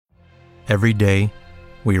Every day,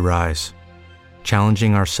 we rise,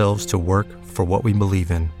 challenging ourselves to work for what we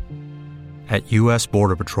believe in. At U.S.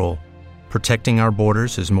 Border Patrol, protecting our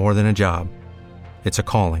borders is more than a job. It's a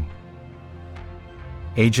calling.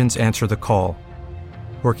 Agents answer the call,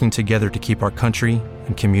 working together to keep our country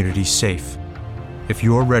and communities safe. If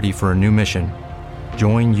you're ready for a new mission,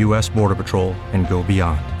 join U.S. Border Patrol and go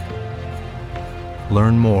beyond.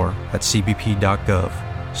 Learn more at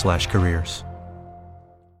cbp.gov/careers.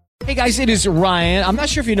 Hey guys, it is Ryan. I'm not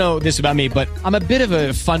sure if you know this about me, but I'm a bit of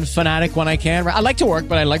a fun fanatic when I can. I like to work,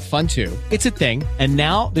 but I like fun too. It's a thing. And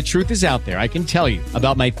now the truth is out there. I can tell you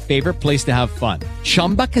about my favorite place to have fun.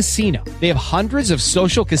 Chumba Casino. They have hundreds of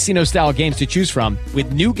social casino style games to choose from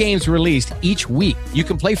with new games released each week. You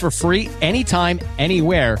can play for free anytime,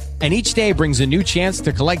 anywhere. And each day brings a new chance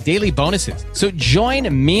to collect daily bonuses. So join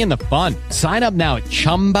me in the fun. Sign up now at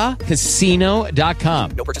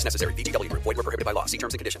ChumbaCasino.com. No purchase necessary. VGW Group. Void where prohibited by law. See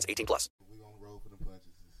terms and conditions. 18+. We're gonna roll for the punches.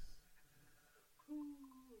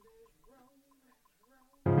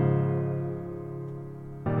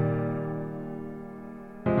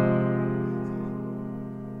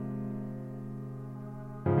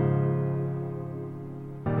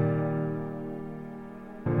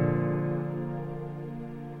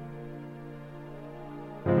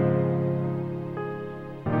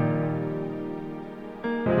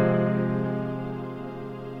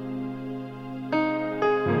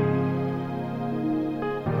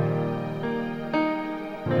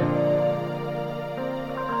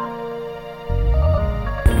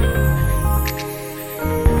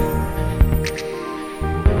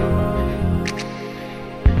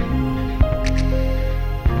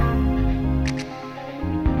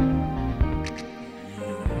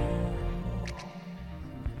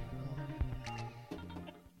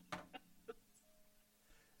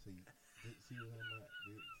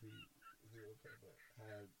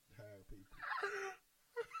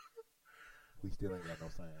 We still ain't got no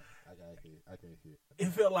sound. I can't hear. It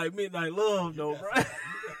felt like Midnight Love, though, bro. I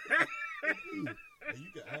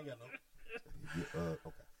ain't got no.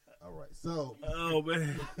 Okay. All right. So. Oh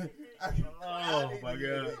man. Oh my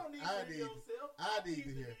God. I need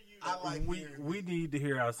to hear. We need to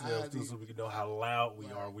hear ourselves too, so we can know how loud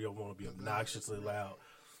we are. We don't want to be obnoxiously loud.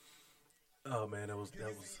 Oh man, that was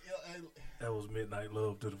Midnight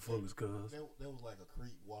Love to the fullest, cuz. That was like a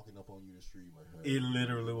creep walking up on you in the street, my friend. It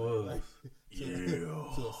literally was.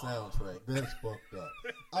 To a soundtrack. That's fucked up.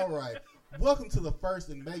 All right. Welcome to the first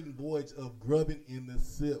and maiden voyage of Grubbing in the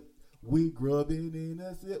Sip. We grubbing in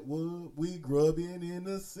the sip. We grubbing in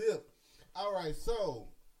the sip. All right. So,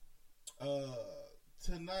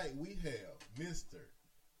 tonight we have Mr.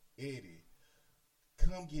 Eddie.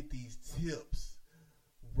 Come get these tips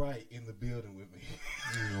right in the building with me.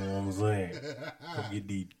 You know what I'm saying? Come get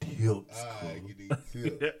these tips. Get these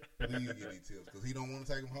tips. Please get these tips because he don't want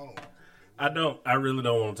to take them home. I really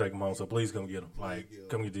don't want to take them home, so please come get them.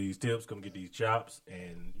 Come get these tips, come get these chops,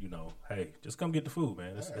 and, hey, just come get the food,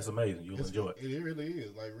 man. It's amazing. You'll enjoy it. It really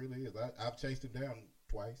is. Really is. I've chased him down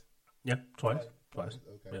twice. Yeah, twice. Okay.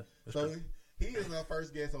 Yeah, so he is our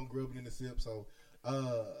first guest on Grubbing in the Sip. So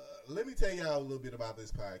let me tell y'all a little bit about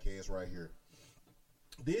this podcast right here.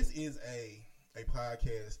 This is a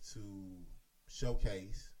podcast to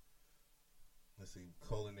showcase,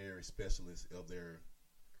 culinary specialists of their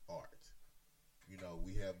art.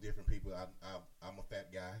 We have different people. I'm a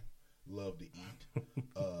fat guy, love to eat.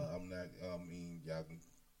 Y'all can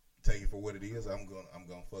take it for what it is. I'm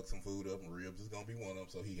gonna fuck some food up, and ribs is gonna be one of them.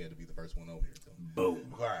 So he had to be the first one over here. So.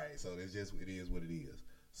 Boom. All right. So it is what it is.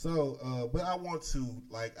 So, but I want to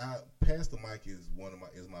Pass the Mic is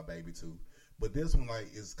my baby too. But this one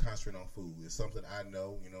is concentrating on food. It's something I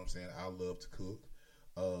know. You know what I'm saying. I love to cook.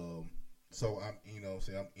 So I'm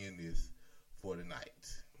I'm in this for the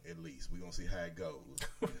night. At least we're gonna see how it goes.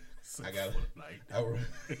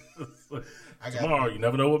 Tomorrow, you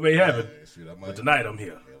never know what may happen. But tonight, I'm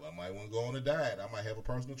here. Hell, I might want to go on a diet. I might have a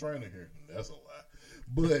personal trainer here. That's a lie,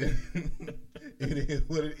 but it is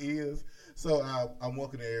what it is. So I'm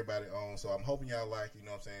welcoming everybody on. So I'm hoping y'all like. You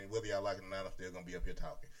know what I'm saying. Whether y'all like it or not, if they're gonna be up here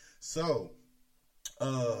talking. So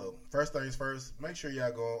first things first. Make sure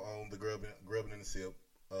y'all go on the Grubbing in the Sip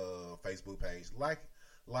Facebook page. Like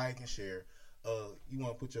and share. You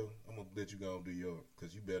want to put I'm going to let you go and do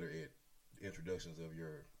because you better at introductions of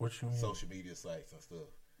your social media sites and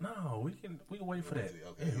stuff. No, we can wait for that.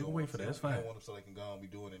 Okay. Yeah, we can wait for that. That's fine. I want them so they can go and be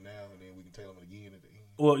doing it now, and then we can tell them again at the end.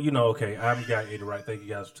 Well, okay. I'm got Eddie Wright. Thank you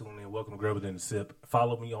guys for tuning in. Welcome to Grubbing in the Sip.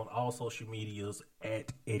 Follow me on all social medias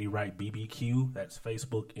at Eddie Wright BBQ. That's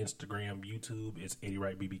Facebook, Instagram, YouTube. It's Eddie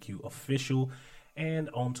Wright BBQ official, and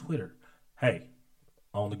on Twitter. Hey,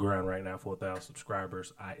 on the ground right now for 1,000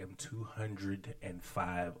 subscribers. I am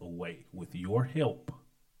 205 away. With your help,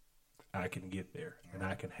 I can get there, and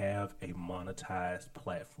I can have a monetized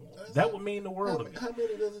platform. That would mean the world to me. How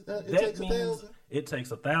many does it That takes means 1,000? it takes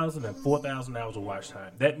 1,000 and 4,000 hours of watch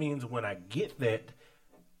time. That means when I get that,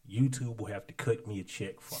 YouTube will have to cut me a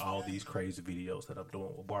check for all these crazy videos that I'm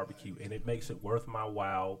doing with barbecue, and it makes it worth my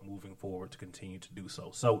while moving forward to continue to do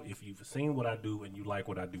so. So if you've seen what I do and you like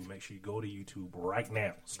what I do, make sure you go to YouTube right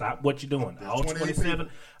now. Stop what you're doing. All 27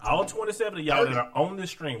 of y'all that are on this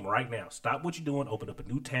stream right now, stop what you're doing. Open up a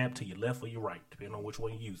new tab to your left or your right, depending on which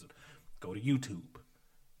one you're using. Go to YouTube.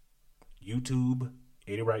 YouTube,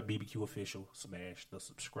 Eddie Wright BBQ Official. Smash the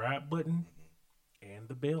subscribe button and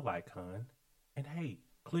the bell icon. And hey,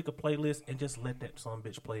 click a playlist and just let that son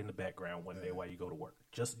bitch play in the background one day while you go to work.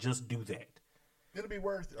 Just do that. It'll be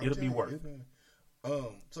worth it. It'll be worth it.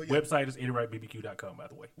 So Website is EddieWrightBBQ.com, by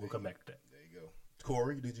the way. We'll come back to that. There you go.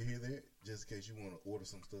 Corey, did you hear that? Just in case you want to order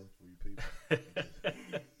some stuff for you people.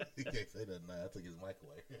 He can't say that now. I took his mic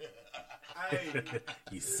away.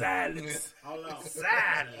 He's silent. Hold on.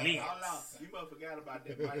 Silence. Hold on. You must forgot about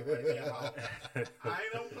that mic right there. I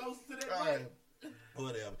ain't no close to that All mic. right.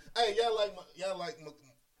 Whatever. Hey, y'all like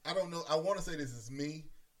I don't know. I want to say this is me.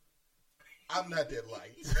 I'm not that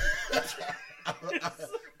light.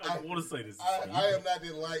 I want to say this. I am not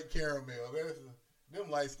that light caramel. Them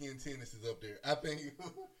light skinned tendencies up there. I think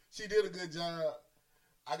she did a good job.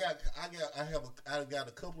 I got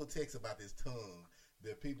a couple of texts about this tongue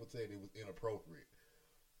that people said it was inappropriate.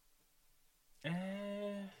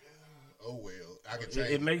 Oh well, I can change.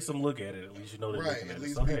 It makes them look at it. At least you know they're looking at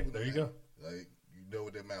it. So, hey, there you go. Like, you know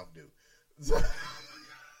what that mouth do.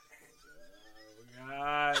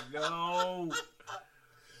 God, no.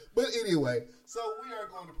 But anyway, so we are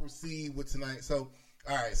going to proceed with tonight. So,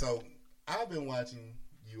 all right. So I've been watching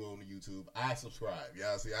you on the YouTube. I subscribe.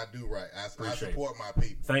 Y'all see, I do right. I support my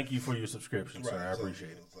people. Thank you for your subscription, sir. Right, I so-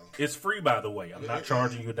 appreciate it. so- It's free, by the way. I'm not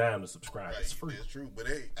charging you a dime to subscribe. It's free. It's true. But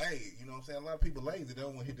hey, you know what I'm saying? A lot of people lazy. They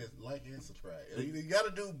don't want to hit that like and subscribe. You got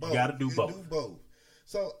to do both. You gotta do both. Do both.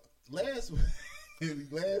 So last week,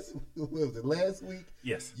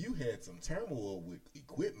 Yes. you had some turmoil with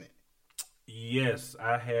equipment. Yes,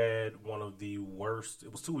 I had one of the worst.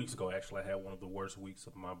 It was 2 weeks ago, actually. I had one of the worst weeks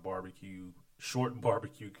of my short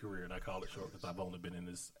barbecue career. And I call it short because I've only been in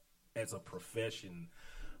this as a profession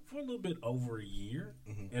for a little bit over a year.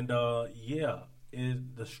 Mm-hmm. And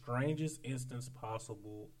in the strangest instance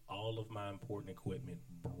possible, all of my important equipment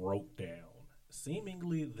broke down,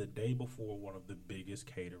 seemingly the day before one of the biggest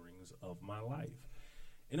caterings of my life.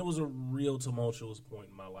 And it was a real tumultuous point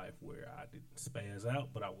in my life where I didn't spaz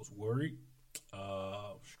out, but I was worried,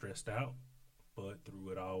 stressed out. But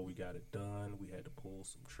through it all, we got it done. We had to pull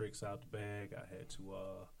some tricks out the bag. I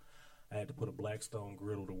had to put a Blackstone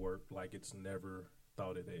griddle to work like it's never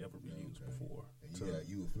thought it had ever been used before. And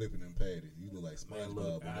you were flipping them patties. You look like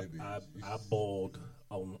SpongeBob. I boiled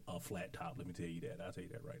on a flat top. Let me tell you that. I'll tell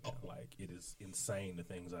you that right now. Like, it is insane the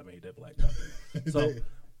things I made that black top do. So,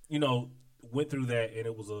 went through that, and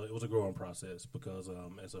it was a growing process because,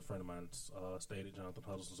 as a friend of mine stated, Jonathan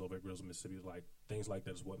Huddleston's over at Grills of Mississippi, was like, things like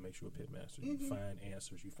that is what makes you a pit master. Mm-hmm. You find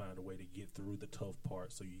answers. You find a way to get through the tough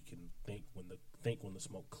part so you can think when the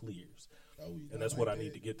smoke clears. And that's what I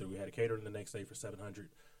need to get through. We had a catering the next day for 700,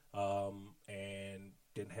 and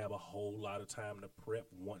didn't have a whole lot of time to prep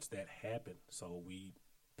once that happened. So we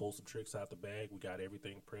pulled some tricks out the bag. We got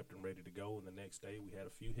everything prepped and ready to go. And the next day we had a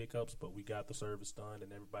few hiccups, but we got the service done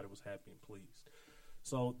and everybody was happy and pleased.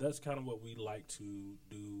 So that's kind of what we like to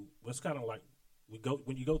do. It's kind of like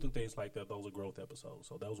when you go through things like that, those are growth episodes.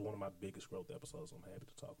 So that was one of my biggest growth episodes. I'm happy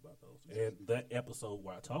to talk about those. And that episode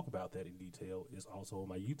where I talk about that in detail is also on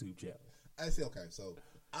my YouTube channel. I see. Okay, so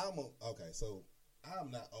I'm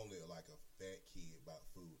not only like a fat kid about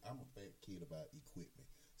food. I'm a fat kid about equipment.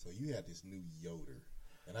 So you had this new Yoder,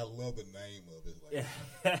 and I love the name of it.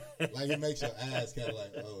 Like it makes your eyes kind of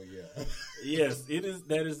like, oh yeah. Yes, it is.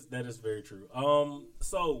 That is very true.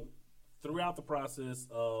 So throughout the process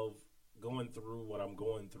of going through what I'm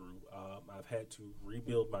going through, I've had to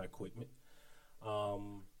rebuild my equipment.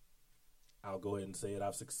 I'll go ahead and say it.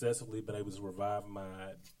 I've successfully been able to revive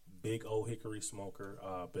my big old hickory smoker.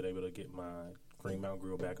 Been able to get my Green Mountain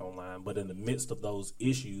Grill back online. But in the midst of those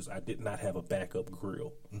issues, I did not have a backup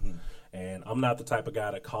grill. Mm-hmm. And I'm not the type of guy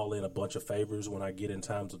to call in a bunch of favors when I get in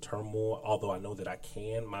times of turmoil. Although I know that I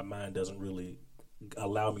can, my mind doesn't really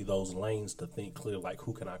allow me those lanes to think clear, like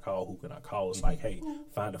who can I call? It's like, hey,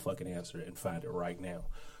 find a fucking answer and find it right now.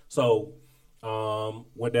 So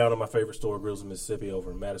went down to my favorite store, Grills of Mississippi,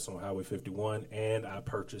 over in Madison on Highway 51, and I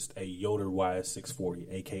purchased a Yoder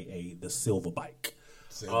YS640, a.k.a. the Silver Bike.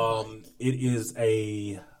 It is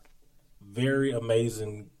a very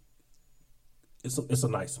amazing. It's a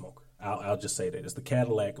nice smoker. I'll just say that it's the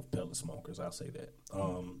Cadillac of pellet smokers. I'll say that.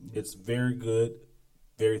 It's very good,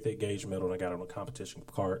 very thick gauge metal. And I got it on a competition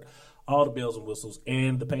cart. All the bells and whistles.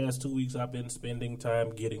 And the past 2 weeks, I've been spending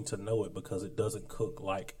time getting to know it because it doesn't cook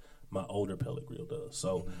like my older pellet grill does.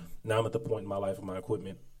 So now I'm at the point in my life of my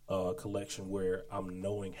equipment collection where I'm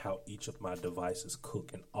knowing how each of my devices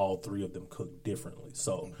cook, and all three of them cook differently.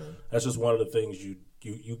 So that's just one of the things you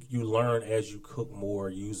learn as you cook more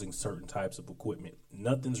using certain types of equipment.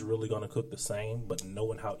 Nothing's really going to cook the same, but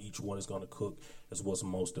knowing how each one is going to cook is what's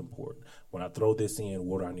most important. When I throw this in,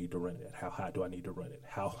 what do I need to run it at? How hot do I need to run it?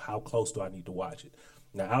 How close do I need to watch it?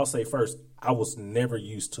 Now, I'll say first, I was never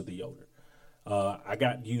used to the Yoder. I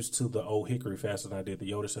got used to the old Hickory faster than I did the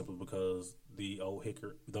Yoder simply because the old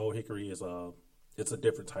Hickory is it's a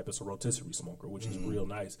different type. It's a rotisserie smoker, which is real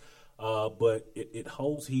nice. But it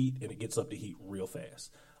holds heat and it gets up to heat real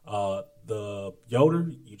fast. The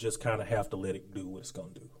Yoder, you just kind of have to let it do what it's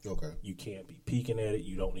going to do. Okay. You can't be peeking at it.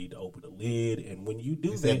 You don't need to open the lid. And when you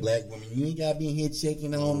do that, black woman, you ain't got to be in here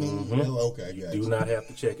checking on me. Okay, you do not have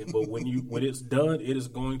to check it. But when it's done, it is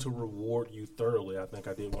going to reward you thoroughly. I think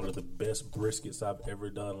I did one of the best briskets I've ever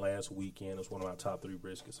done last weekend. It's one of my top 3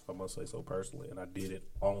 briskets, if I must say so personally. And I did it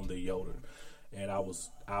on the Yoder. And I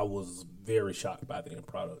was very shocked by the end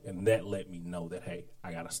product. And that let me know that, hey,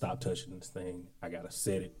 I got to stop touching this thing. I got to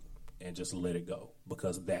set it and just let it go,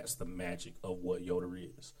 because that's the magic of what Yoder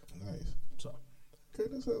is. Nice. So, okay,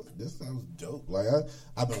 that sounds dope. Like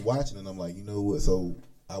I've been watching and I'm like, you know what? So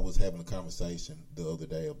I was having a conversation the other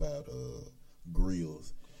day about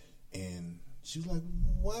grills, and she was like,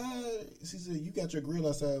 "Why?" She said, "You got your grill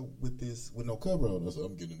outside with no cover on." I said,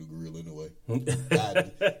 "I'm getting a new grill anyway."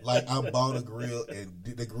 I bought a grill, and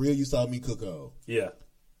the grill you saw me cook on. Yeah.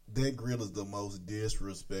 That grill is the most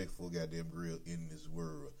disrespectful goddamn grill in this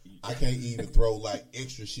world. I can't even throw like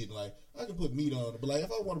extra shit. Like I can put meat on it, but like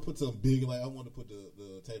if I want to put something big, like I want to put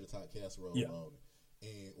the tater tot casserole on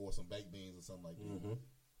it, or some baked beans or something like that.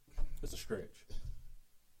 It's a stretch.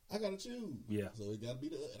 I gotta choose. Yeah. So it gotta be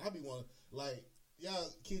and I be one like y'all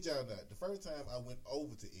kid y'all not. The first time I went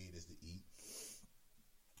over to Eddie's to eat,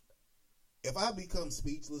 if I become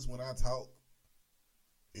speechless when I talk,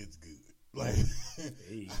 it's good. Like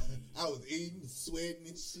I was eating, sweating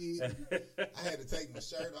and shit. I had to take my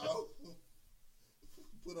shirt off,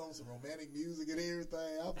 put on some romantic music and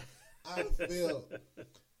everything. I felt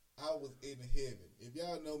I was in heaven. If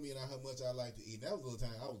y'all know me and how much I like to eat, that was a little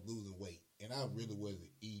time I was losing weight, and I really wasn't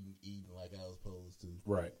eating like I was supposed to.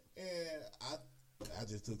 Right. And I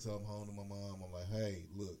just took something home to my mom. I'm like, hey,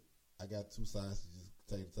 look, I got 2 sausages,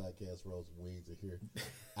 tater tot casserole, some wings in here.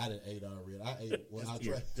 I done ate already. I ate. Well, I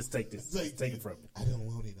tried. Just take this. Take it from me. I don't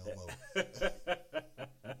want it no more.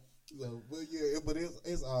 So, but yeah, but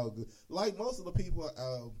it's all good. Like most of the people,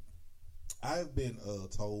 I've been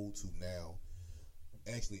told to now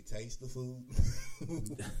actually taste the food,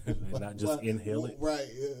 not just inhale it. Right?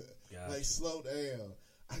 Yeah. Like slow down.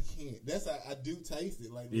 I can't. That's how I do taste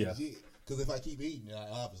it. Like legit. Because if I keep eating it,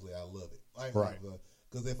 obviously I love it. Like, right.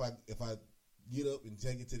 Because if I get up and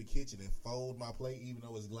take it to the kitchen and fold my plate, even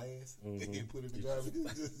though it's glass, and put it in the garbage,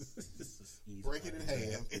 just break it in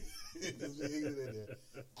half.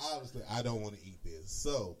 Obviously, I don't want to eat this.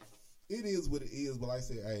 So, it is what it is. But like I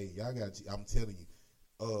said, hey, y'all got. I'm telling you,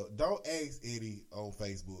 don't ask Eddie on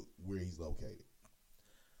Facebook where he's located.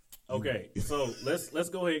 Okay, so let's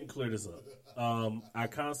go ahead and clear this up. I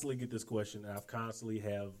constantly get this question. I've constantly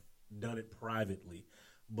have done it privately.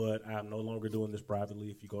 But I'm no longer doing this privately.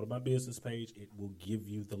 If you go to my business page, it will give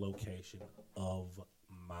you the location of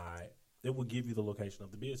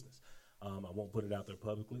the business. I won't put it out there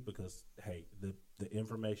publicly because, hey, the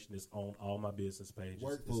information is on all my business pages.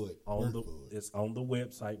 It's on the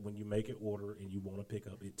website. When you make an order and you want to pick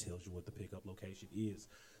up, it tells you what the pickup location is.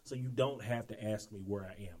 So you don't have to ask me where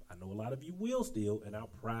I am. I know a lot of you will still, and I'll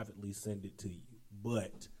privately send it to you.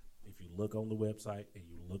 But if you look on the website and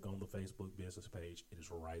you look on the Facebook business page, it is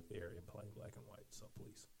right there in plain black and white. So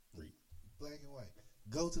please read. Black and white.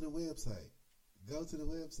 Go to the website.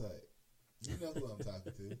 You know who I'm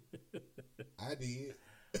talking to. I did.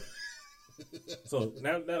 So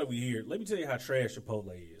now that we're here, let me tell you how trash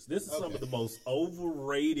Chipotle is. This is some of the most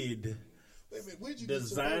overrated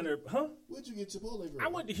designer. Where'd you get Chipotle from? I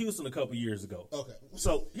went to Houston a couple years ago. Okay.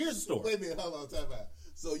 So here's the story. Wait a minute, hold on, time out.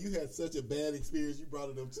 So you had such a bad experience, you brought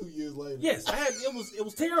it up 2 years later. Yes, I had. It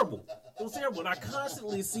was terrible. It was terrible. And I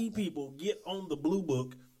constantly see people get on the Blue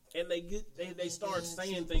Book and they start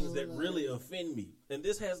saying things that really offend me. And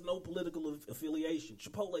this has no political affiliation.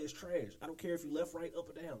 Chipotle is trash. I don't care if you left, right, up,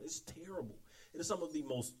 or down. It's terrible. It is some of the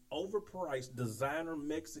most overpriced designer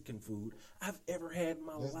Mexican food I've ever had in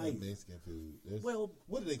my That's life. not Mexican food. That's, Well,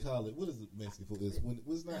 what do they call it? What is Mexican food? It's when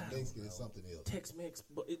it's not Mexican. It's something else. Tex-Mex,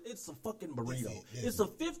 but it's a fucking burrito. That's It's a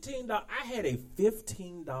 $15. I had a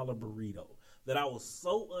 $15 burrito that I was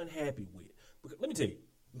so unhappy with. Because, let me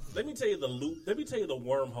tell you the loop. Let me tell you the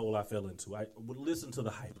wormhole I fell into. I would listen to the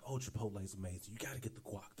hype. Oh, Chipotle's amazing. You got to get the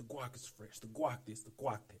guac. The guac is fresh. The guac this. The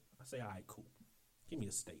guac that. I say, all right, cool. Give me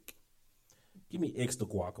a steak. Give me extra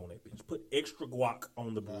guac on that bitch. Put extra guac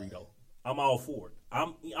on the burrito. I'm all for it.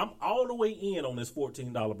 I'm all the way in on this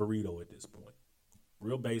 $14 burrito at this point.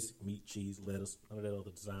 Real basic meat, cheese, lettuce, none of that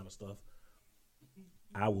other designer stuff.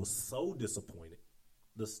 I was so disappointed.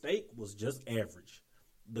 The steak was just average.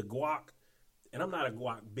 The guac, and I'm not a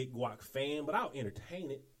big guac fan, but I'll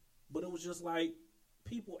entertain it. But it was just like,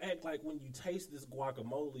 people act like when you taste this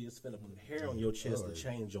guacamole, it's finna put hair on your chest to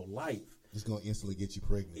change your life. It's gonna instantly get you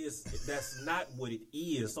pregnant. That's not what it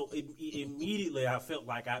is. So immediately I felt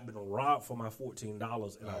like I'd been robbed for my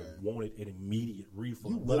 $14, and I wanted an immediate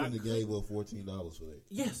refund. You willingly gave up $14 for that?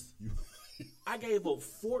 Yes. I gave up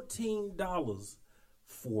 $14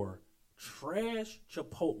 for trash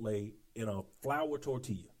Chipotle in a flour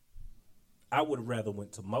tortilla. I would have rather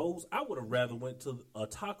went to Moe's. I would have rather went to a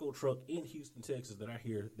taco truck in Houston, Texas, that I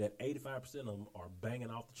hear that 85% of them are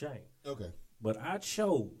banging off the chain. Okay. But I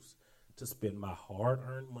chose to spend my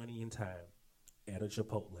hard-earned money and time at a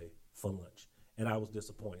Chipotle for lunch, and I was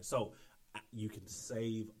disappointed. So you can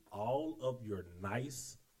save all of your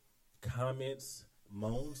nice comments,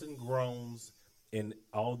 moans and groans, and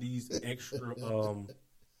all these extra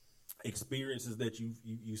experiences that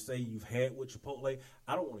you say you've had with Chipotle.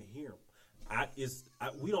 I don't want to hear them.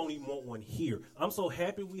 We don't even want one here. I'm so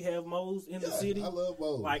happy we have Moe's in the city. I love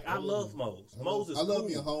Moe's. Like, I love Moe's. Moe's is I love cool.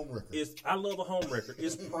 me a home wrecker. I love a home wrecker.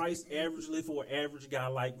 It's priced averagely for an average guy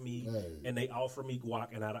like me, and they offer me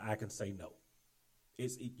guac, and I can say no.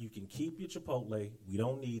 You can keep your Chipotle. We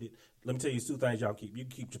don't need it. Let me tell you two things y'all keep. You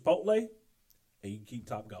can keep Chipotle, and you can keep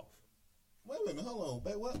Topgolf. Wait a minute, hold on.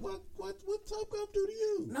 Babe. What Topgolf do to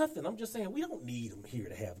you? Nothing. I'm just saying we don't need them here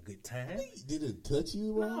to have a good time. Did it touch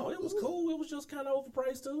you? No, it was cool. It was just kind of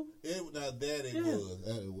overpriced too. It was. I Paid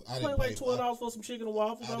didn't like pay $12 for some chicken and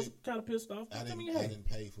waffles. I was kind of pissed off. I mean, didn't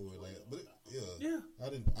pay for it. I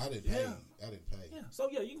didn't pay. I didn't pay. Yeah. So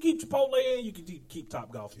yeah, you can keep Chipotle and you can keep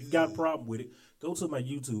Topgolf. If you got a problem with it, go to my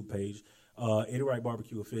YouTube page, Eddie Wright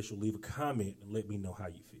Barbecue Official. Leave a comment and let me know how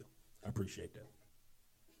you feel. I appreciate that.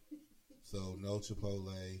 So no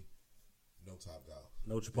Chipotle, no Topgolf.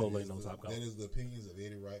 No Chipotle, no Topgolf. That is the opinions of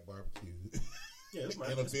Eddie Wright Barbecue. Yeah, it's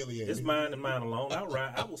mine. And affiliated. It's mine and mine alone.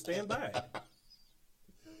 I will stand by it.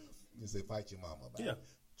 You say fight your mama about Yeah. it.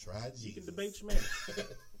 Try Jesus. You can debate your man.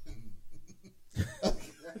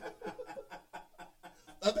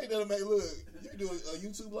 I think that'll make you can do a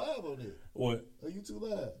YouTube live on it. What? A YouTube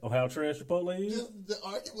live. On how trash Chipotle is? Just to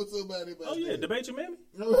argue with somebody about Oh yeah, that. debate your mammy.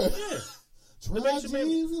 Yeah. Try Debate your mammy.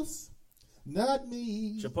 Jesus, not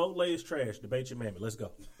me. Chipotle is trash. Debate your mammy. Let's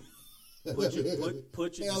go. Put your Yeah, look,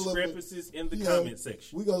 discrepancies in the you know, comment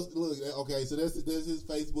section. We go look. Okay, so that's his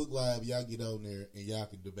Facebook live. Y'all get on there and y'all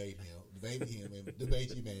can debate him and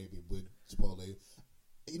debate you maybe with Chipotle.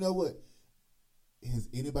 You know what? Has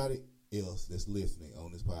anybody else that's listening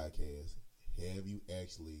on this podcast, have you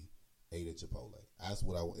actually ate at Chipotle? That's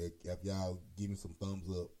what I want. If y'all give me some thumbs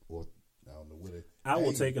up, or I don't know what it. I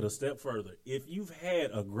will take it a step further. If you've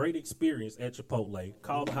had a great experience at Chipotle,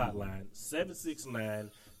 call the hotline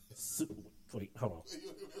 769. Wait, hold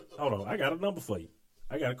on. I got a number for you.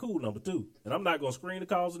 I got a cool number too, and I'm not gonna screen the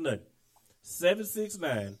calls or nothing.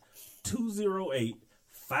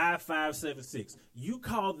 769-208-5576. You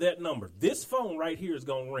call that number. This phone right here is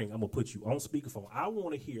going to ring. I'm going to put you on speakerphone. I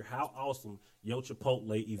want to hear how awesome your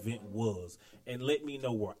Chipotle event was, and let me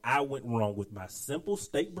know where I went wrong with my simple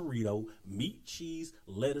steak burrito, meat, cheese,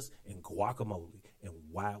 lettuce, and guacamole, and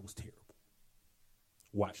why it was terrible.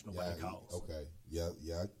 Watch nobody calls. Okay. Yeah.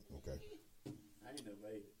 Okay. I ain't never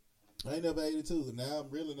ate it. I ain't never ate it too. Now I'm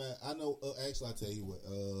really not. I know. Actually, I tell you what.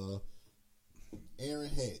 Aaron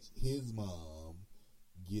Hatch, his mom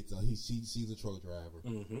gets. She's a truck driver.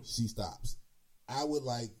 Mm-hmm. She stops. I would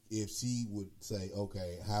like if she would say,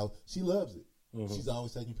 okay, how she loves it. Mm-hmm. She's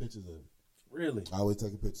always taking pictures of it. Really? Always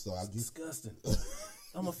taking pictures. So I get Disgusting.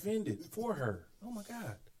 I'm offended for her. Oh my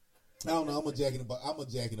God. I don't know. I'm a Jack in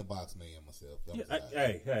the Box man myself.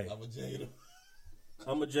 Hey. I'm a Jack in the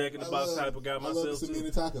I'm a Jack in the Box type of guy myself I love some too. mini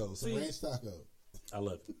tacos, some See? ranch tacos. I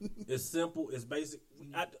love it. It's simple. It's basic.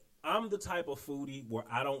 I'm the type of foodie where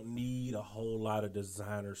I don't need a whole lot of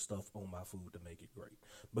designer stuff on my food to make it great.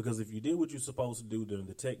 Because if you did what you're supposed to do during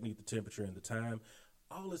the technique, the temperature, and the time,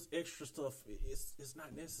 all this extra stuff, it's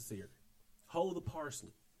not necessary. Hold the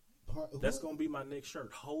parsley. That's going to be my next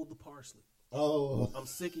shirt. Hold the parsley. Oh. I'm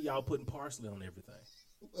sick of y'all putting parsley on everything.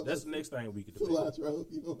 That's the next thing we could do. Cilantro,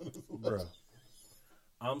 you know what I'm saying? Bruh,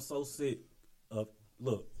 I'm so sick of,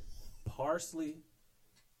 look, parsley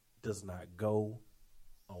does not go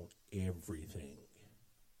on everything.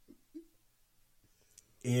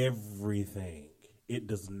 Everything. It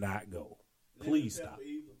does not go. Please stop.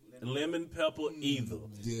 Lemon pepper either.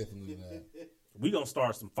 Definitely not. We gonna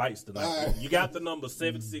start some fights tonight. Right. You got the number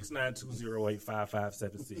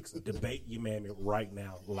 769-208-5576. Debate your mammy right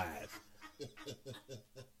now live.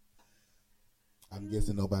 I'm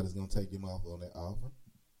guessing nobody's gonna take him off on that offer.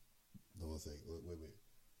 No, one second. Wait.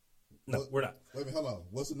 No, we're not. Wait a minute, hold on.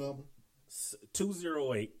 What's the number?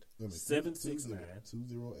 208-769.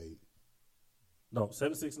 208. No,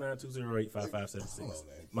 769-208-5576. Hold on,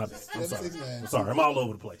 My bad. I'm sorry. 769. I'm sorry. I'm all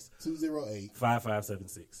over the place. 208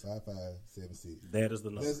 5576. 5576. That is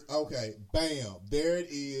the number. Okay, bam. There it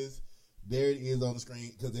is. There it is on the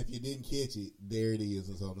screen. Because if you didn't catch it, there it is.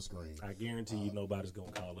 It's on the screen. I guarantee you nobody's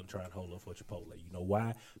going to call and try and hold up for Chipotle. You know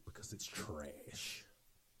why? Because it's trash.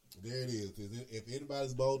 There it is. If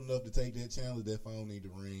anybody's bold enough to take that challenge, that phone need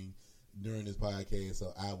to ring during this podcast.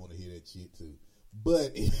 So I want to hear that shit too.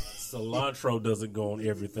 But cilantro doesn't go on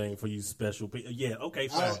everything for you special people. Yeah, okay,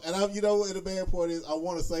 fine. You know what the bad part is? I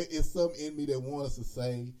want to say it's something in me that wants to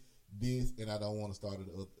say this, and I don't want to start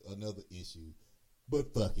another issue.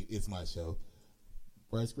 But fuck it, it's my show.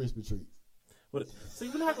 Rice Krispie treats. But see,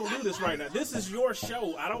 we're not gonna do this right now. This is your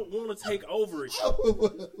show. I don't want to take over it.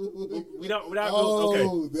 we don't. We're not okay.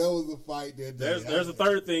 Okay. That was a fight that day. There's a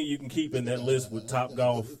third thing you can keep in that list with Top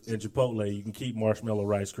Golf and Chipotle. You can keep marshmallow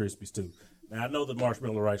Rice Krispies too. Now, I know that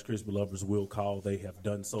marshmallow Rice Krispie lovers will call. They have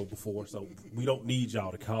done so before, so we don't need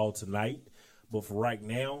y'all to call tonight. But for right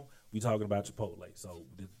now, we talking about Chipotle. So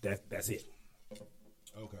that's it.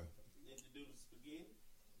 Okay. Did you do the spaghetti?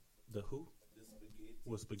 The who? The spaghetti.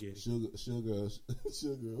 What spaghetti?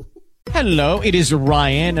 Sugar. Hello, it is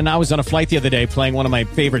Ryan, and I was on a flight the other day playing one of my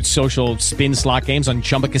favorite social spin slot games on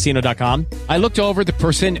ChumbaCasino.com. I looked over at the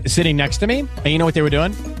person sitting next to me, and you know what they were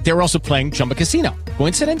doing? They were also playing Chumba Casino.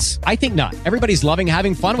 Coincidence? I think not. Everybody's loving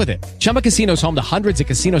having fun with it. Chumba Casino is home to hundreds of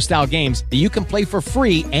casino-style games that you can play for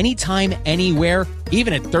free anytime, anywhere,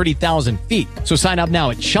 even at 30,000 feet. So sign up now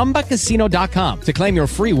at ChumbaCasino.com to claim your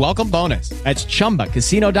free welcome bonus. That's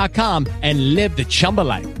ChumbaCasino.com and live the Chumba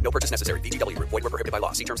life. No purchase necessary. VGW. Void where prohibited by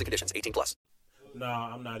law. See terms and conditions. 18+. No,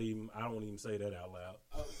 I'm not even. I don't even say that out loud.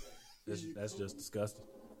 That's just disgusting.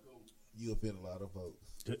 You offend a lot of folks.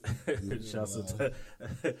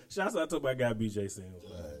 Shouts out to my guy BJ Sims.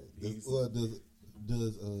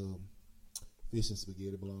 Does fish and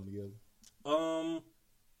spaghetti belong together?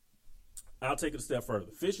 I'll take it a step further.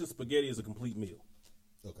 Fish and spaghetti is a complete meal.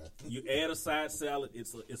 Okay. You add a side salad,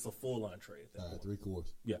 it's a full entree at that point. 3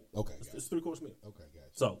 course. Yeah. Okay. It's a 3-course meal. Okay,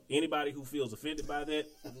 gotcha. So anybody who feels offended by that,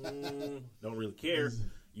 don't really care.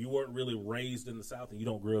 You weren't really raised in the South and you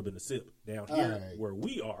don't grow up in the SIP. Down here where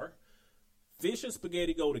we are, fish and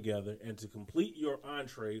spaghetti go together, and to complete your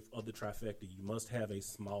entree of the trifecta, you must have a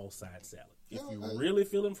small side salad. If you're really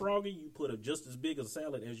feeling froggy, you put just as big a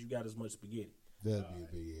salad as you got as much spaghetti. That'd be a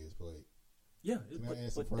big ass plate. Yeah, Can I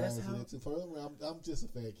add some fries to that too? I'm just a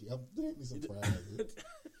fat kid. Give me some fries.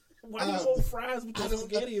 Why do you want fries with your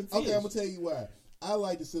spaghetti and fish? Okay, I'm gonna tell you why. I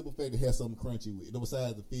like the simple fact to have something crunchy with it.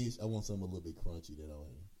 Besides the fish, I want something a little bit crunchy that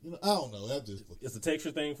I don't know. That's just it's a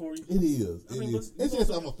texture thing for you. It is. It's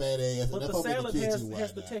just I'm a fat ass. But the salad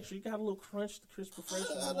has the texture. You got a little crunch, the crisp, fresh.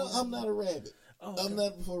 I'm not a rabbit. Oh, okay. I'm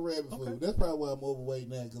not for rabbit food. That's probably why I'm overweight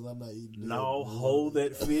now, because I'm not eating. No, hold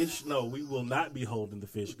that fish. No, we will not be holding the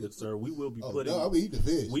fish, good sir. We will be putting. No, I'll be eating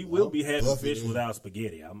the fish. We will be having fish without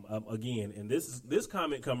spaghetti. I'm again, and this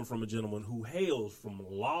comment coming from a gentleman who hails from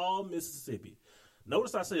Law, Mississippi.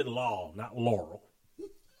 Notice I said Law, not Laurel.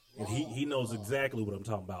 And he knows exactly what I'm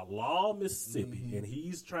talking about. Law, Mississippi. And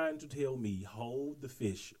he's trying to tell me, hold the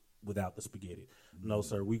fish without the spaghetti. No,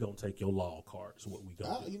 sir, we going to take your law cards. What we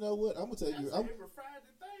going to do. You know what? I'm going to tell you. I'm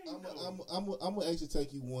going to actually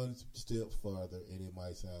take you one step farther, and it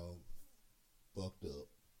might sound fucked up.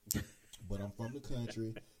 But I'm from the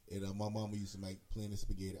country, and my mama used to make plenty of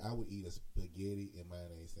spaghetti. I would eat a spaghetti and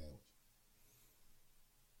mayonnaise sandwich.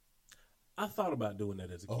 I thought about doing that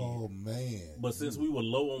as a kid. Oh, man. But since we were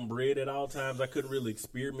low on bread at all times, I couldn't really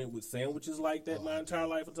experiment with sandwiches like that my entire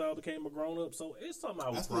life until I became a grown-up. So it's something I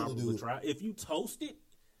would probably try. If you toast it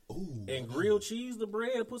and grill cheese the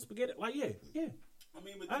bread and put spaghetti, like, yeah. I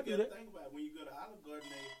mean, but you got to think about it. When you go to Olive Garden,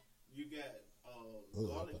 you got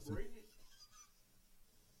garlic bread.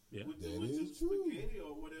 Yeah. With the spaghetti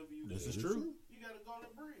or whatever you This is true. You you got to go to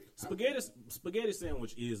bread. Spaghetti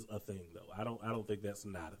sandwich is a thing though. I don't think that's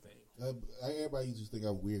not a thing. Everybody used to think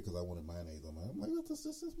I'm weird because I wanted mayonnaise on mine. I'm like, that's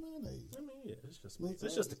just mayonnaise. I mean, yeah, it's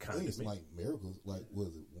just a condiment. It's like miracles. Like, what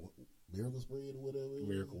is it? Miracle spread or whatever.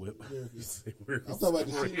 Miracle Whip. I'm talking about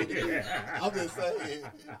the shit. I'm just saying.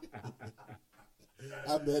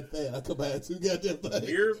 I'm that fan. I combined two goddamn things.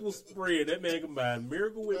 Miracle spread. That man combined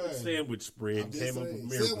Miracle Whip and sandwich spread. I'm Came up with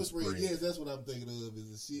Miracle spread. spread. Yes, that's what I'm thinking of.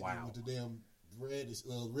 Is the shit with the damn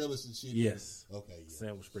relish and shit. Yes. Okay. Yeah.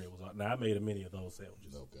 Sandwich spread was on. Now I made a many of those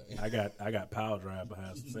sandwiches. Okay. I got power drive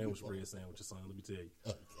behind some sandwich spread sandwiches, son. Let me tell you.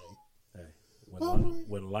 Okay. Hey,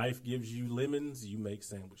 when life gives you lemons, you make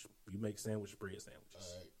sandwich spread sandwiches.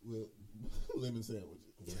 All right. Well, lemon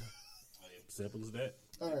sandwiches. Yeah. Simple as that.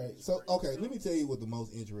 All right. So, okay, let me tell you what the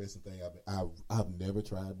most interesting thing I've never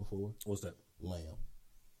tried before. What's that? Lamb.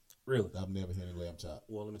 Really? I've never had a lamb chop.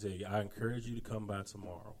 Well, let me tell you, I encourage you to come by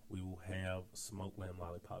tomorrow. We will have smoked lamb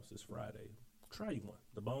lollipops this Friday. Try you one.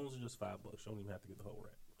 The bones are just $5. You don't even have to get the whole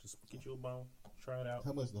rack. Just get you a bone, try it out.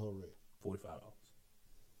 How much the whole rack? $45.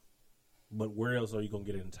 But where else are you gonna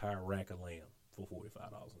get an entire rack of lamb for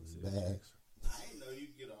 $45? Bags. I didn't know you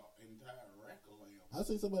could get an entire rack of lamb. I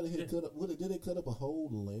see somebody had cut up. Did they cut up a whole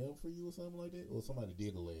lamb for you or something like that? Or somebody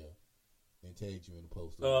did a lamb and tagged you in the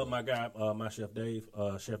post? My guy, my chef Dave,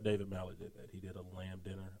 Chef David Mallett did that. He did a lamb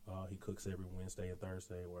dinner. He cooks every Wednesday and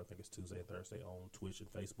Thursday, or I think it's Tuesday and Thursday on Twitch and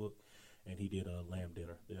Facebook. And he did a lamb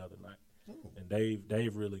dinner the other night. Oh. And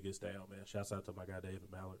Dave really gets down, man. Shouts out to my guy David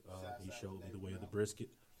Mallett. He showed me the way of the brisket.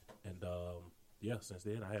 And yeah, since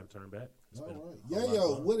then I haven't turned back. All right. Yeah,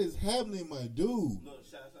 yo, what is happening, my dude? Look,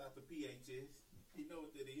 shouts out to PHS. You know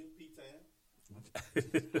what that is, P-Town.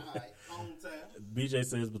 All right, hometown. BJ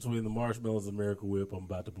says between the marshmallows and Miracle Whip, I'm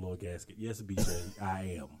about to blow a gasket. Yes, BJ,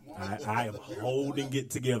 I am. I am holding it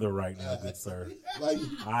together right now, good sir. Like,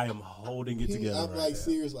 I am holding it together. I'm like,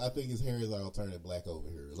 seriously, I think his hair is all turning black over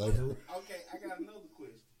here. Like, okay, I got another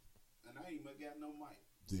question, and I ain't got no mic.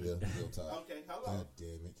 Okay, hold on. God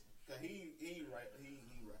damn it. Cause he ain't right. He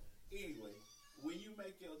ain't right. Anyway, when you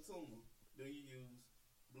make your tuna, do you use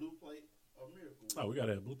Blue Plate or Miracle Whip? Oh, we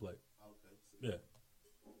gotta have Blue Plate. Okay. Yeah.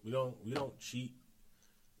 We don't cheat.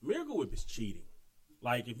 Miracle Whip is cheating.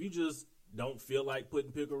 Like if you just don't feel like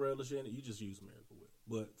putting pickle relish in it, you just use Miracle Whip.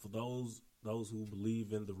 But for those who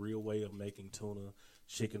believe in the real way of making tuna,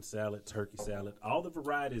 chicken salad, turkey salad, all the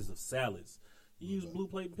varieties of salads, you use Blue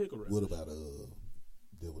Plate and pickle relish. What about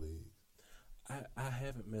deviled eggs? I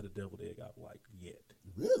haven't met a deviled egg I've liked yet.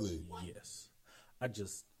 Really? Yes. I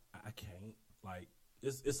can't. Like,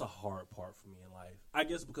 it's a hard part for me in life. I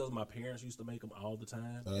guess because my parents used to make them all the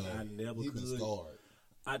time, and I never could.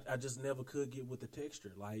 I just never could get with the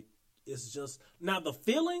texture. Like, it's just now the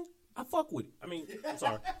filling. I fuck with it. I mean, I'm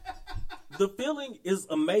sorry. The filling is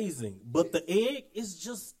amazing, but the egg is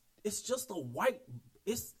just a white.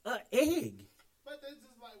 It's an egg. But that's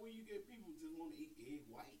just like when you get people just want to eat egg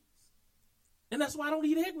whites. And that's why I don't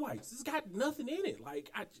eat egg whites. It's got nothing in it. Like,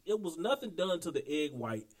 it was nothing done to the egg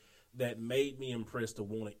white that made me impressed to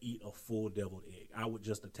want to eat a full deviled egg. I would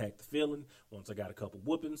just attack the filling. Once I got a couple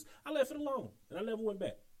whoopings, I left it alone, and I never went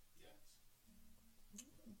back. Yes.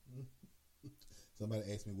 Somebody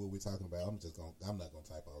asked me what we're talking about. I'm not gonna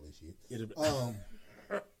type all this shit.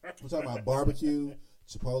 We're talking about barbecue.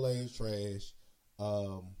 Chipotle is trash.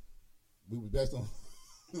 We were based on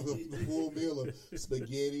the full meal of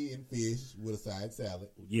spaghetti and fish with a side salad.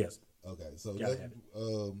 Yes. Okay, so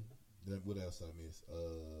what else I missed?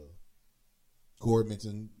 Corey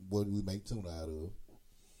mentioned what we make tuna out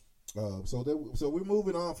of. So we're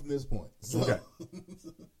moving on from this point. So, okay.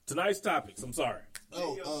 Tonight's topics. I'm sorry.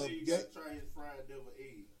 You gotta try his fried devil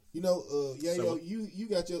eggs. You know, you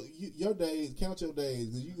got your days. Count your days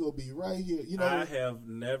because you gonna be right here. You know, I have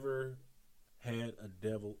never had a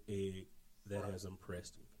deviled egg that has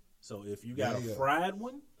impressed me. So if you got a fried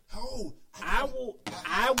one, I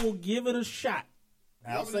will give it a shot.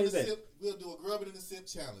 I'll say that. We'll do a grub it in the sip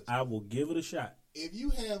challenge. I will give it a shot. If you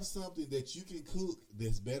have something that you can cook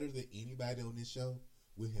that's better than anybody on this show,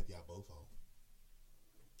 we'll have y'all both on.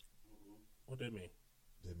 What that mean?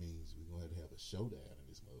 That means we're going to have a showdown in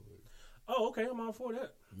this motherfucker. Oh, okay. I'm all for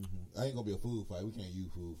that. Mm-hmm. I ain't going to be a food fight. We can't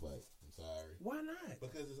use food fight. I'm sorry. Why not?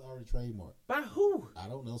 Because it's already trademarked. By who? I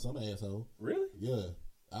don't know. Some asshole. Really? Yeah.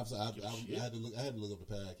 I had to look up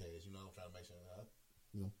the podcast. You know, I'm trying to make sure.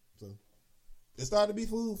 So it started to be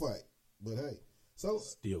food fight. But hey. So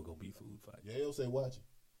still going to be food fight. Yeah, you'll say watch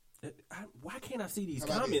it. Why can't I see these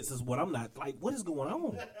comments is what I'm not, like, what is going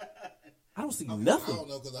on? I don't see nothing. I don't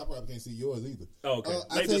know because I probably can't see yours either. Oh, okay.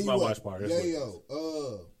 Maybe it's my watch party. Yeah, yo.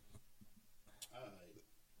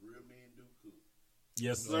 Real men do cook.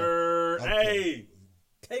 Yes, sir. Okay. Hey,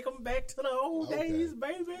 take them back to the old Okay. days,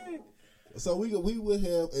 baby. So we will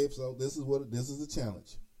have so this is a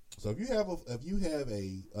challenge. So if you have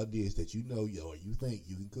a dish that you know or you think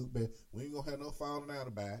you can cook better, we ain't gonna have no falling out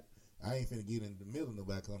about it. I ain't finna get in the middle of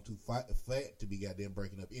nobody because I'm too fat to be goddamn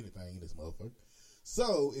breaking up anything in this motherfucker.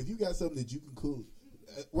 So if you got something that you can cook,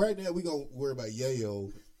 right now we gonna worry about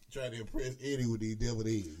Yayo trying to impress Eddie with these deviled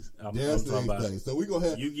eggs. I'm That's the talking next about thing. So we gonna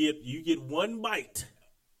have you get one bite.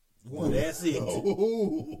 That's it.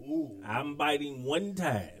 I'm biting one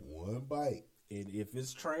time, one bite. and if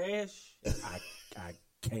it's trash, I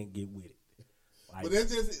can't get with it. Like, But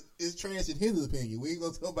that's just it's trash in his opinion. We ain't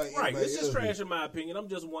gonna talk about right, anybody it's just else. trash in my opinion. I'm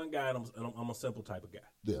just one guy, and I'm a simple type of guy.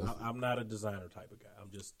 Yeah. I'm not a designer type of guy.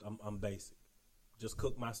 I'm basic. Just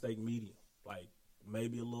cook my steak medium, like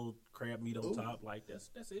maybe a little crab meat on top. Like that's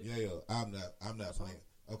it. Yeah, I'm not playing.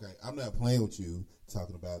 Okay, I'm not playing with you.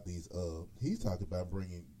 Talking about these. He's talking about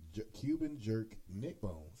bringing Cuban jerk neck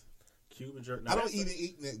bones. Cuban jerk. I don't even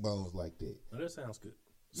eat neck bones like that. Now that sounds good.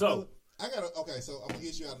 You So know, I gotta. Okay, so I'm gonna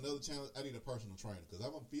get you out another challenge. I need a personal trainer because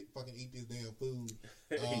I'm gonna fucking eat this damn food.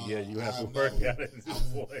 yeah, you have to I'm work not- out in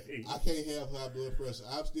this way. I can't have high blood pressure.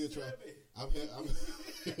 I'm still trying.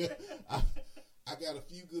 I got a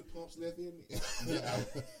few good pumps left in me.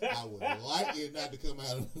 I would like it not to come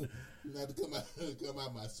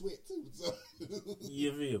out my sweat too. So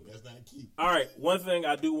You feel me? that's not key. All right, one thing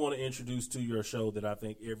I do want to introduce to your show that I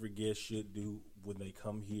think every guest should do when they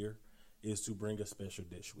come here is to bring a special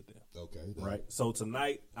dish with them. Okay. Right? So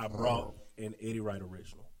tonight I brought an Eddie Wright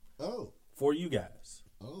original Oh. for you guys.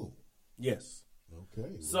 Oh. Yes.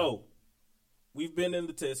 Okay. So we've been in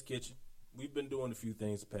the test kitchen. We've been doing a few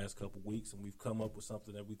things the past couple weeks, and we've come up with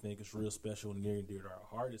something that we think is real special and near and dear to our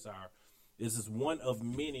heart. This is one of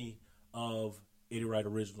many of Eddie Wright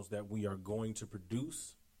originals that we are going to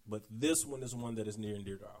produce, but this one is one that is near and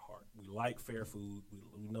dear to our heart. We like fair food.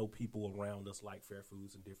 We know people around us like fair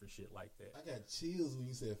foods and different shit like that. I got chills when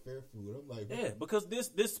you said fair food. I'm like, Yeah, because this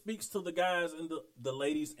speaks to the guys and the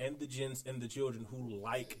ladies and the gents and the children who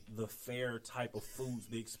like the fair type of foods,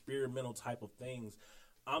 the experimental type of things.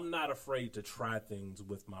 I'm not afraid to try things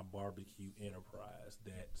with my barbecue enterprise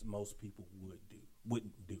that most people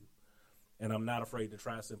wouldn't do. And I'm not afraid to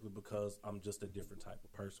try simply because I'm just a different type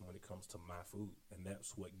of person when it comes to my food. And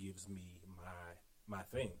that's what gives me my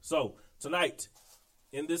thing. So tonight,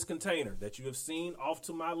 in this container that you have seen off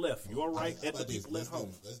to my left, your right at the people at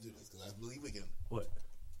home. Let's do this because I believe we can. What?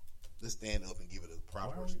 Let's stand up and give it a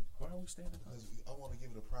proper. Why are we standing up? I want to give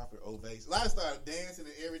it a proper ovation. I started dancing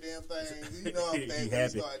and every damn thing. You know I'm You dancing.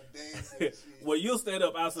 happy. Start dancing. And shit. Well, you'll stand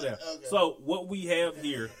up, I'll sit down. Okay. So what we have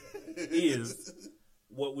here is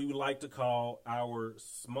what we would like to call our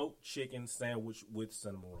smoked chicken sandwich with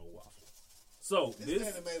cinnamon roll waffle. So this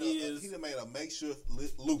man is he done made a makeshift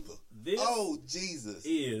Luther. This Oh Jesus!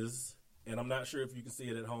 is, and I'm not sure if you can see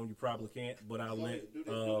it at home. You probably can't, but I'll let Do it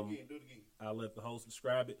again. I'll let the host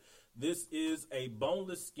describe it. This is a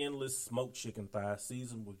boneless, skinless smoked chicken thigh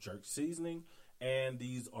seasoned with jerk seasoning, and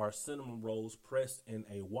these are cinnamon rolls pressed in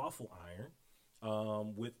a waffle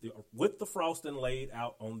iron with the frosting laid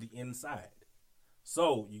out on the inside.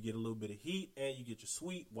 So you get a little bit of heat, and you get your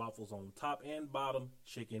sweet waffles on top and bottom,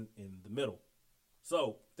 chicken in the middle.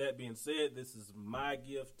 So that being said, this is my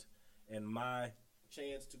gift and my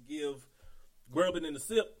chance to give Grubbin in the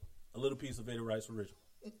Sip a little piece of Eddie Wright's original.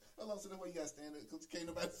 How long? So that way you got to stand it because can't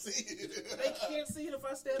nobody see it. They can't see it if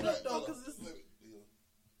I stand up though, because it's.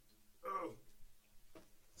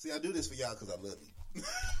 See, I do this for y'all because I love you.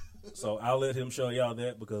 So I'll let him show y'all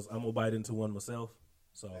that because I'm gonna bite into one myself.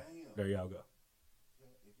 So there y'all go.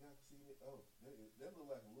 If y'all can see it, that look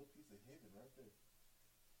like a little piece of heaven right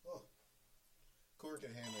there. Oh, Corey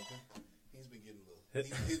can handle it. He's been getting a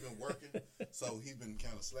little. He's been working, so he's been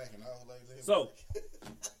kind of slacking all lately. So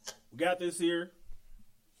we got this here.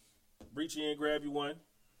 Reach in, grab you one,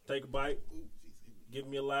 take a bite, give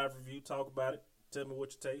me a live review, talk about it. Tell me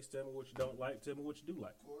what you taste. Tell me what you don't like. Tell me what you do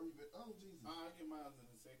like. Corey, oh Jesus! I'll get mine in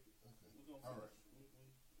a second. Okay. We're gonna All right.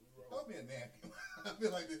 we roll. Throw me a napkin. I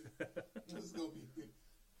feel like this. This is gonna be.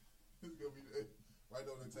 This is gonna be right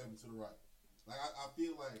on the table to the right. Like I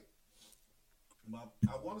feel like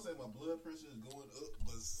I want to say my blood pressure is going up,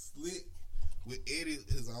 but Slick with Eddie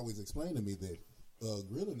has always explained to me that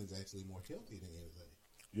grilling is actually more healthy than anything.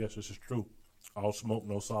 Yes, this is true. All smoke,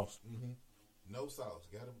 no sauce. Mm-hmm. No sauce.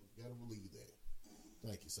 Gotta believe that.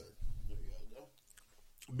 Thank you, sir. There you go.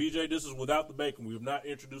 BJ, this is without the bacon. We have not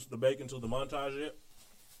introduced the bacon to the montage yet,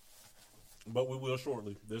 but we will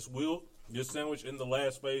shortly. This sandwich in the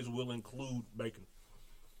last phase will include bacon.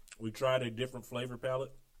 We tried a different flavor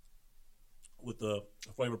palette with the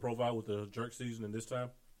flavor profile with the jerk seasoning this time.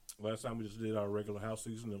 Last time we just did our regular house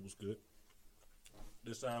season. It was good.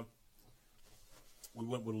 This time we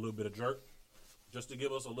went with a little bit of jerk just to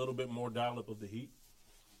give us a little bit more dollop of the heat.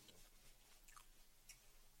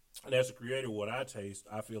 And as a creator, what I taste,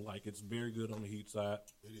 I feel like it's very good on the heat side.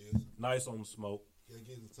 It is. Nice on the smoke. It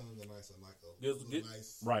gives the tongue a nice,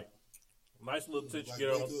 nice. Right. Nice little touch. Like Get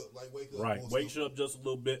on. wake up. Right. Wakes you up just a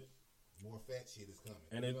little bit. More fat shit is coming.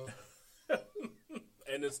 And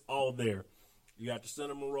and it's all there. You got the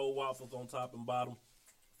cinnamon roll waffles on top and bottom,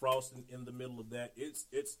 frosting in the middle of that. It's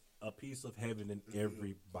a piece of heaven in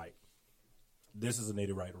every bite. This is an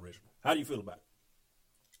Eddie Wright original. How do you feel about it?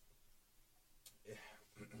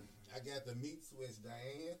 I got the meat switch,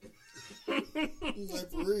 Diane. Like,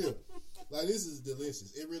 for real. Like, this is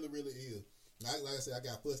delicious. It really, really is. Like I said, I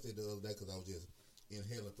got fussed at the other day because I was just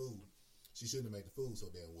inhaling food. She shouldn't have made the food so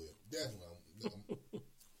damn well. That's what I'm.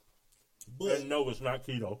 But And no, it's not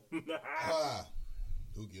keto.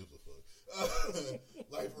 who gives a fuck?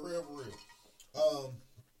 Like, for real.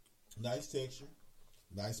 Nice texture,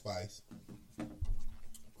 nice spice,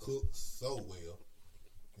 cooked so well.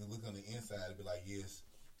 And look on the inside and be like, yes,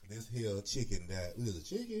 this here chicken died. Is it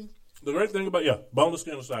chicken? The great thing about boneless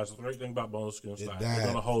skin aside, the great thing about boneless skin aside, they're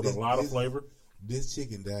gonna hold a lot of flavor. This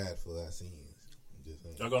chicken died for our sins. I'm just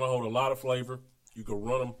saying. They're gonna hold a lot of flavor. You can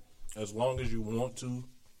run them as long as you want to,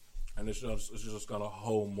 and it's just gonna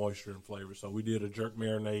hold moisture and flavor. So we did a jerk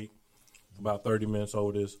marinade, about 30 minutes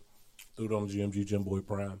old. This threw it on the GMG Jim Boy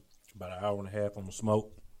Prime, about an hour and a half on the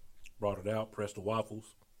smoke. Brought it out, pressed the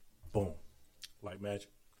waffles, boom, like magic.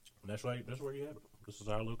 And that's right. That's where you have it. This is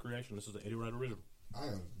our little creation. This is the Eddie Wright original. I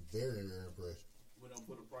am very, very impressed. We don't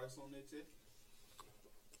put a price on that yet.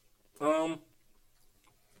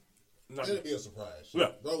 Not It'll yet. be a surprise.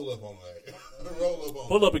 Yeah. Roll up on that. Roll up on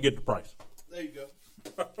Pull up and get the price. There you go.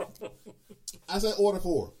 I said order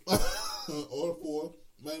 4. Order 4.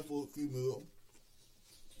 Main for a few meals.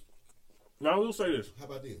 Now I will say this: How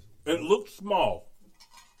about this? it looks small,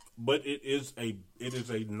 but it is a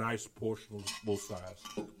nice portionable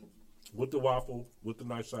size. With the waffle, with the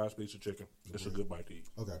nice size piece of chicken, it's a good bite to eat.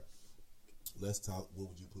 Okay. Let's talk. What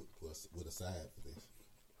would you put with a side for this?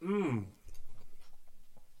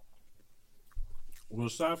 Well,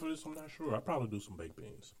 aside for this, I'm not sure. I'd probably do some baked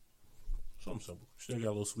beans. Something simple. Still got a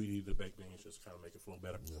little sweet heat to baked beans, just kind of make it flow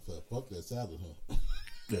better. Yeah, fuck that salad, huh?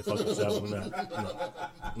 Yeah, fuck the salad.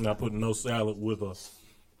 I'm not putting no salad with a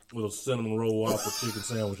cinnamon roll waffle chicken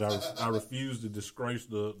sandwich. I refuse to disgrace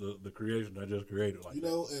the creation I just created. Like You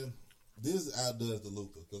know, and this outdoes the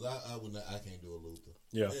Luther because I can't do a Luther.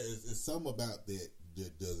 Yeah. It's something about that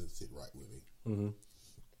doesn't sit right with me. Mm-hmm.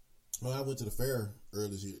 When I went to the fair earlier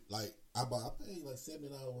this year, like I paid like $70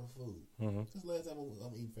 worth of food. Mm-hmm. This is the last time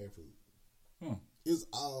I'm eating fair food. It's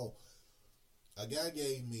all a guy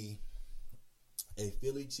gave me a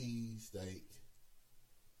Philly cheesesteak,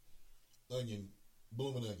 blooming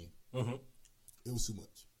onion. Mm-hmm. It was too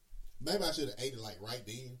much. Maybe I should have ate it like right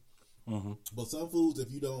then. Mm-hmm. But some foods,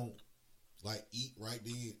 if you don't like eat right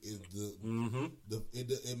then,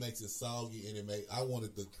 it makes it soggy, and I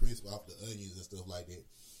wanted the crisp off the onions and stuff like that,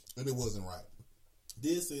 and it wasn't right.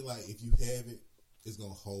 This seemed like if you have it, it's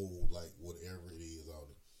gonna hold like whatever it is on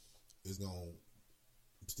it. It's gonna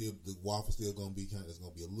still the waffle still gonna be it's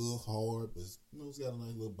gonna be a little hard, but it's got a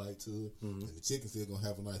nice little bite to it, and the chicken still gonna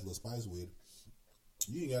have a nice little spice with it.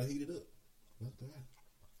 You ain't gotta heat it up. Okay.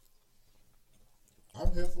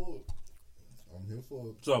 I'm here for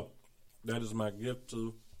it. So that is my gift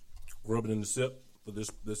to Rub It in the Sip for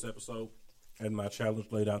this episode, and my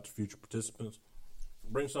challenge laid out to future participants.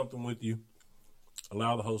 Bring something with you.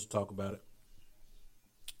 Allow the host to talk about it,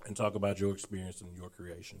 and talk about your experience and your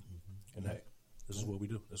creation. And hey, this is what we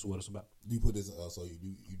do. This is what it's about. You put this, so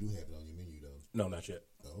you do have it on your menu though. No, not yet.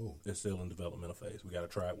 Oh, It's still in developmental phase. We got to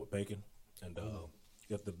try it with bacon, and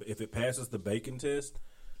if it passes the bacon test,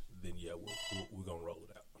 then yeah, we're gonna roll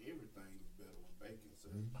it out. Everything is better with bacon,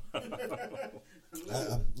 sir.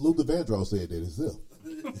 Luther Vandross said that himself.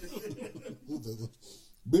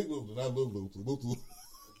 Big Luther, not Little Luther.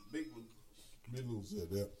 Big one. Big Luther said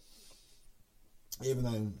that.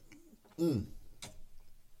 Everything.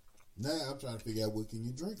 Now I'm trying to figure out what can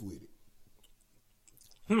you drink with it.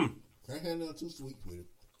 Can't have nothing too sweet with it.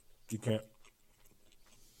 You can't.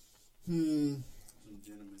 Some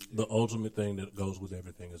gentlemen. The ultimate thing that goes with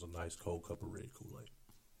everything is a nice cold cup of red Kool-Aid.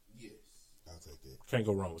 Yes. I'll take that. Can't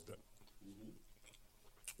go wrong with that.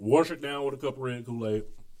 Wash it down with a cup of red Kool-Aid.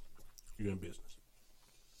 You're in business.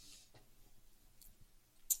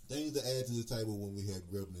 Things to add to the table when we have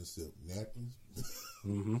Grubbin and Sip: napkins,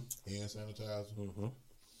 hand sanitizer,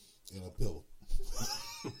 and a pillow.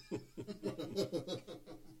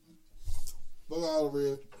 Fuck all the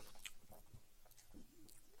real.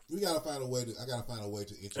 We gotta find a way to. I gotta find a way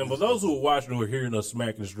to. And for those who are watching or hearing us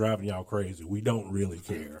smacking, it's driving y'all crazy. We don't really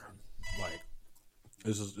care. Like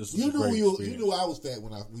this is. You knew I was fat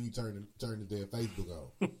when you turned the damn Facebook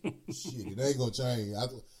on. Shit, it ain't gonna change.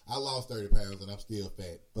 I lost 30 pounds and I'm still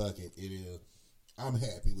fat. Fuck it, it is. I'm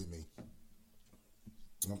happy with me.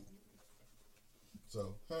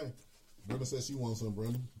 So hey, Brenda says she wants some.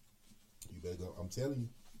 Brenda, you better go. I'm telling you,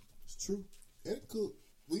 it's true. Ed Cook.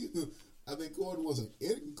 I think Gordon was an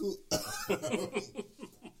Ed Cook.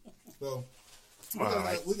 So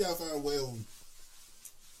we gotta find a way.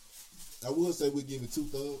 I would say we give it two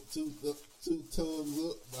thumbs up,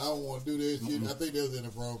 but I don't want to do this shit. I think that was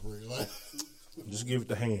inappropriate. Like, just give it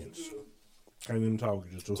the hands. Can't even talk.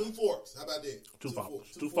 Just two forks. How about that? Two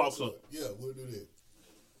forks. Two forks up. Yeah, we'll do that.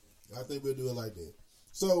 I think we'll do it like that.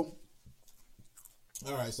 So,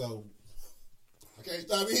 all right. So, I can't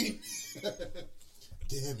stop eating.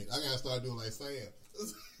 Damn it! I gotta start doing like Sam.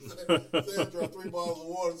 Sam dropped 3 bottles of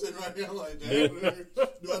water sitting right there. I'm like, damn.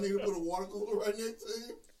 Do I need to put a water cooler right next to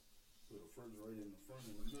him? Put a refrigerator in the front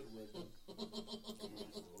and the middle right there.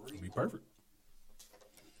 It'll be perfect.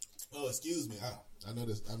 Oh, excuse me. I know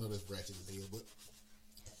this ratchet as hell, but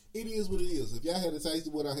it is what it is. If y'all had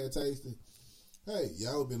tasted what I had tasted, hey,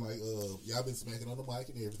 y'all would been like, y'all been smacking on the mic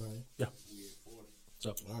and everything. Yeah.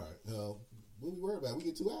 All right. What we worried about? We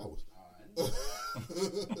get 2 hours. I'm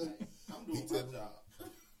doing my job.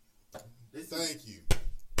 Thank you.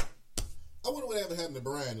 I wonder what happened to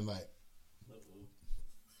Brian tonight.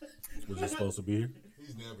 Was he supposed to be here?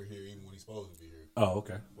 He's never here, even when he's supposed to be here. Oh,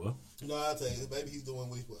 okay. Well, no, I'll tell you. Maybe he's doing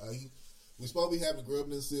what we supposed to be having the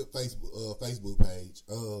Grubbin and Sip Facebook page.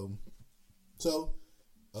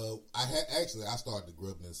 I started the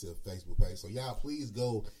Grubbin and Sip Facebook page. So y'all please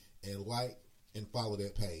go and like and follow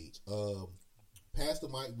that page. Pastor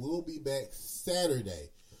Mike will be back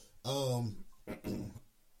Saturday. One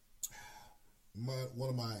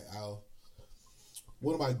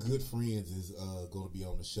of my good friends is going to be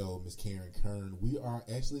on the show, Miss Karen Kern. We are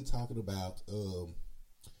actually talking about.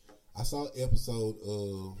 I saw an episode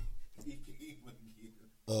of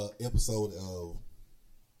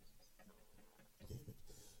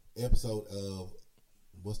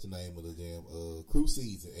what's the name of the damn Crew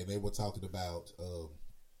Season, and they were talking about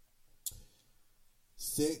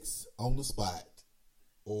sex on the spot,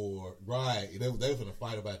 or right? They were going to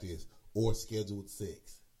fight about this, or scheduled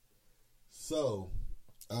sex. So,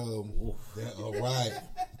 right.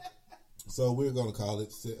 So we're going to call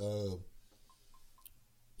it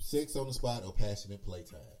sex on the spot or passionate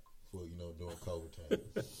playtime for during COVID time.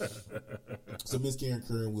 So Miss Karen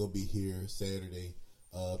Curran will be here Saturday,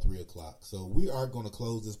 3:00. So we are going to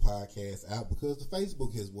close this podcast out because the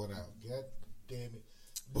Facebook has won out. God damn it!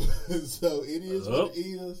 So it is what it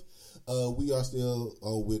is. We are still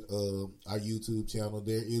with our YouTube channel.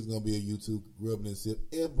 There is going to be a YouTube Grubbin and Sip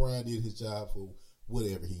if Brian did his job for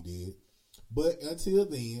whatever he did. But until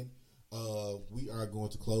then, we are going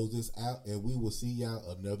to close this out, and we will see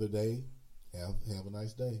y'all another day. Have a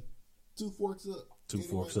nice day. 2 forks up. 2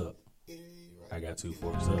 forks up. Right. I got 2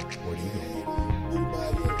 forks up. Where do you go?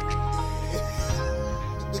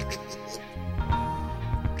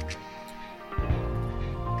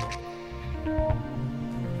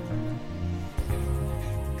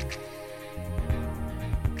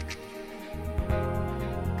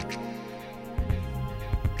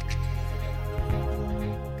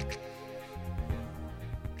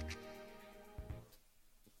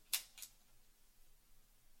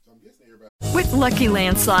 With Lucky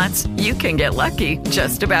Land Slots, you can get lucky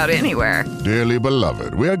just about anywhere. Dearly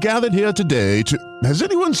beloved, we are gathered here today to... Has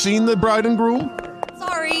anyone seen the bride and groom?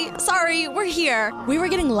 Sorry, we're here. We were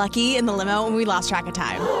getting lucky in the limo and we lost track of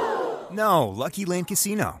time. No, Lucky Land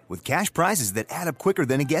Casino, with cash prizes that add up quicker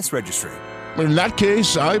than a guest registry. In that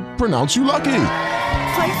case, I pronounce you lucky.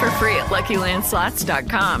 Play for free at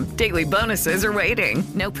LuckyLandSlots.com. Daily bonuses are waiting.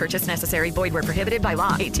 No purchase necessary. Void where prohibited by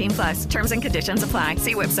law. 18+. Terms and conditions apply.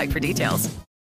 See website for details.